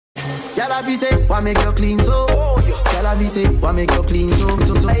Y'all have say, why make you clean so? Y'all have say, why make you clean so?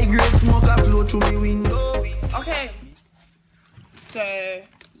 So I great smoke a flow through my window. Okay. So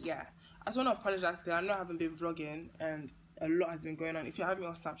yeah, I just want to apologize because I know I haven't been vlogging and a lot has been going on. If you have me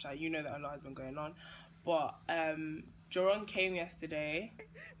on Snapchat, you know that a lot has been going on. But John came yesterday,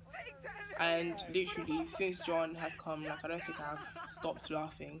 and literally since John has come, like I don't think I've stopped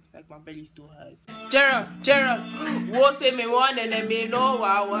laughing. Like my belly still hurts. Gerald, what's it me want and me know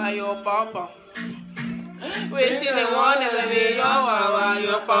why your papa? Wishing they want and me know why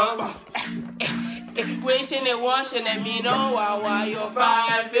your papa. Wishing they washing and me know why your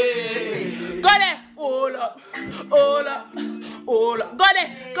fire. Got it, all up, all up, all up. Got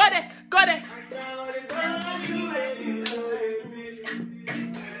it, got it, got it.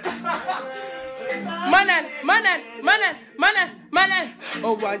 Manan.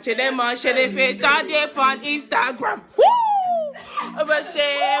 Oh, watch them on share face on Instagram. Woo! But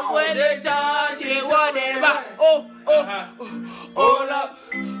share with the dog, she whatever. Oh, all up,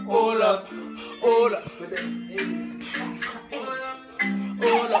 all up, all up,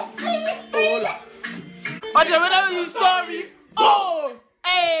 all up, all up. I just remember your story. Oh,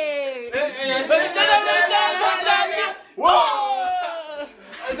 hey, so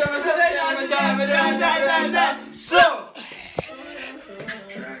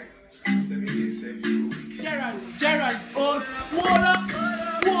Gerald, oh, wall up.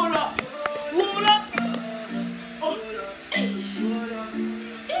 Oh,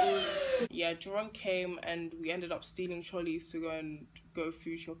 yeah, Jerome came and we ended up stealing trolleys to go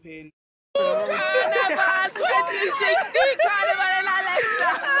food shopping. Carnival 2016, Carnival in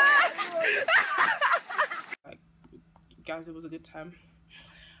Alexa. Like, guys, it was a good time.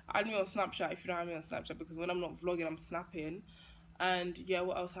 Add me on Snapchat if you don't have me on Snapchat, because when I'm not vlogging, I'm snapping. And yeah,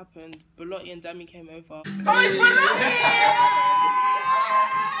 what else happened? Belotti and Dami came over. Oh, it's Belotti!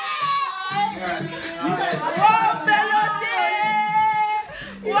 Whoa, Belotti!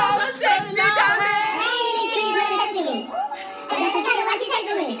 Whoa, sexy Dami!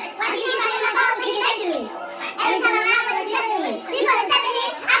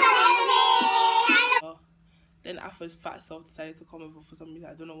 Then Afro's fat self decided to come over for some reason.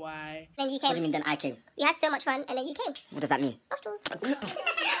 I don't know why. Then you came. What do you mean then I came? We had so much fun and then you came. What does that mean? Nostrils. we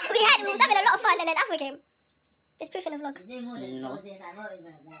was having a lot of fun and then Afro came. It's proof in the vlog. No.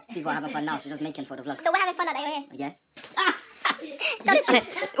 People are having fun now. She's just making for the vlog. So we're having fun now that you're here? Yeah.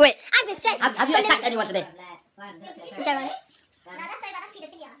 Wait. I've been stressed. Have you attacked anyone today? Gerald. No, that's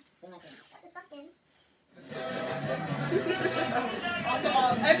pedophilia. That's disgusting.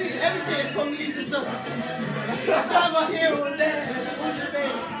 Everything is communist, it's just I'm here all day. What's the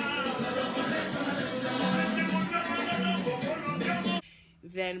thing?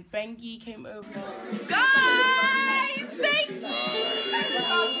 Then Bengi came over. Guys! Bengi!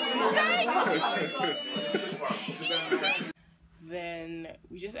 Then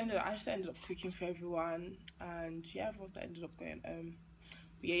I just ended up cooking for everyone, and yeah, everyone ended up going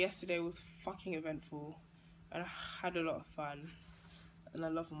but yeah, yesterday was fucking eventful and I had a lot of fun and I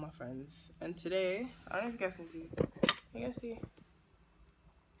love all my friends. And today, I don't know if you guys can see. Can you guys see?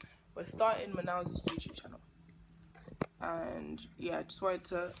 We're starting Manal's YouTube channel. And yeah, I just wanted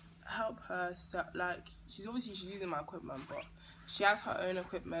to help her set, like, she's using my equipment, but she has her own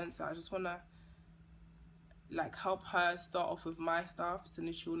equipment, so I just wanna like help her start off with my stuff so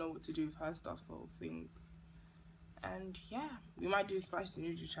that she'll know what to do with her stuff, sort of thing. And yeah, we might do a spicy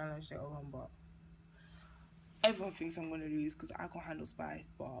noodle challenge later on, but everyone thinks I'm gonna lose because I can't handle spice,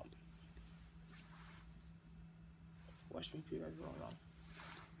 but watch me prove everyone wrong.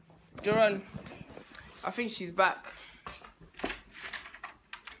 Duran, I think she's back.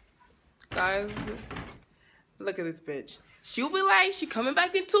 Guys, look at this bitch. She'll be like, she coming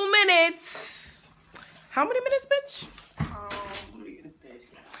back in 2 minutes. How many minutes, bitch?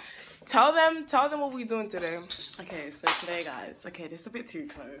 Tell them what we're doing today. Okay, so today, guys. Okay, this is a bit too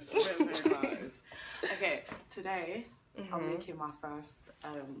close. Very close. Okay, today I'm making my first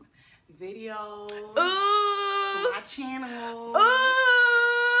video for my channel.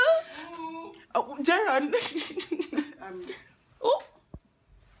 Oh, Jaron.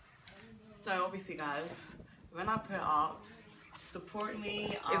 So obviously, guys, when I put it up, support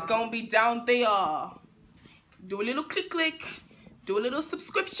me. It's gonna be down there. Do a little click. Do a little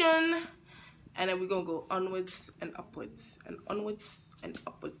subscription, and then we're gonna go onwards and upwards and onwards and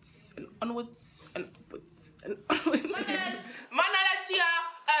upwards and onwards and upwards and onwards. Manalatia,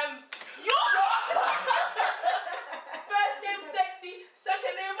 first name sexy,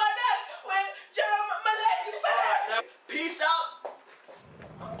 second name Manal. When Jerome peace out.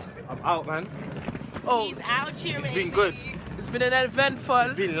 I'm out, man. Oh, he's out here. It's been good. It's been an eventful.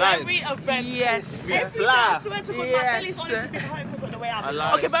 It's been live. Very eventful. Yes. It's been Every fly. time I swear to God, Yes. my belly's honestly been hurt because on the way out. I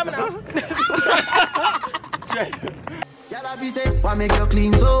like Okay, bye now. Tell her be say, why make you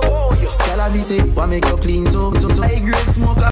clean so? Tell her be say, why make you clean so? So high grade smoke.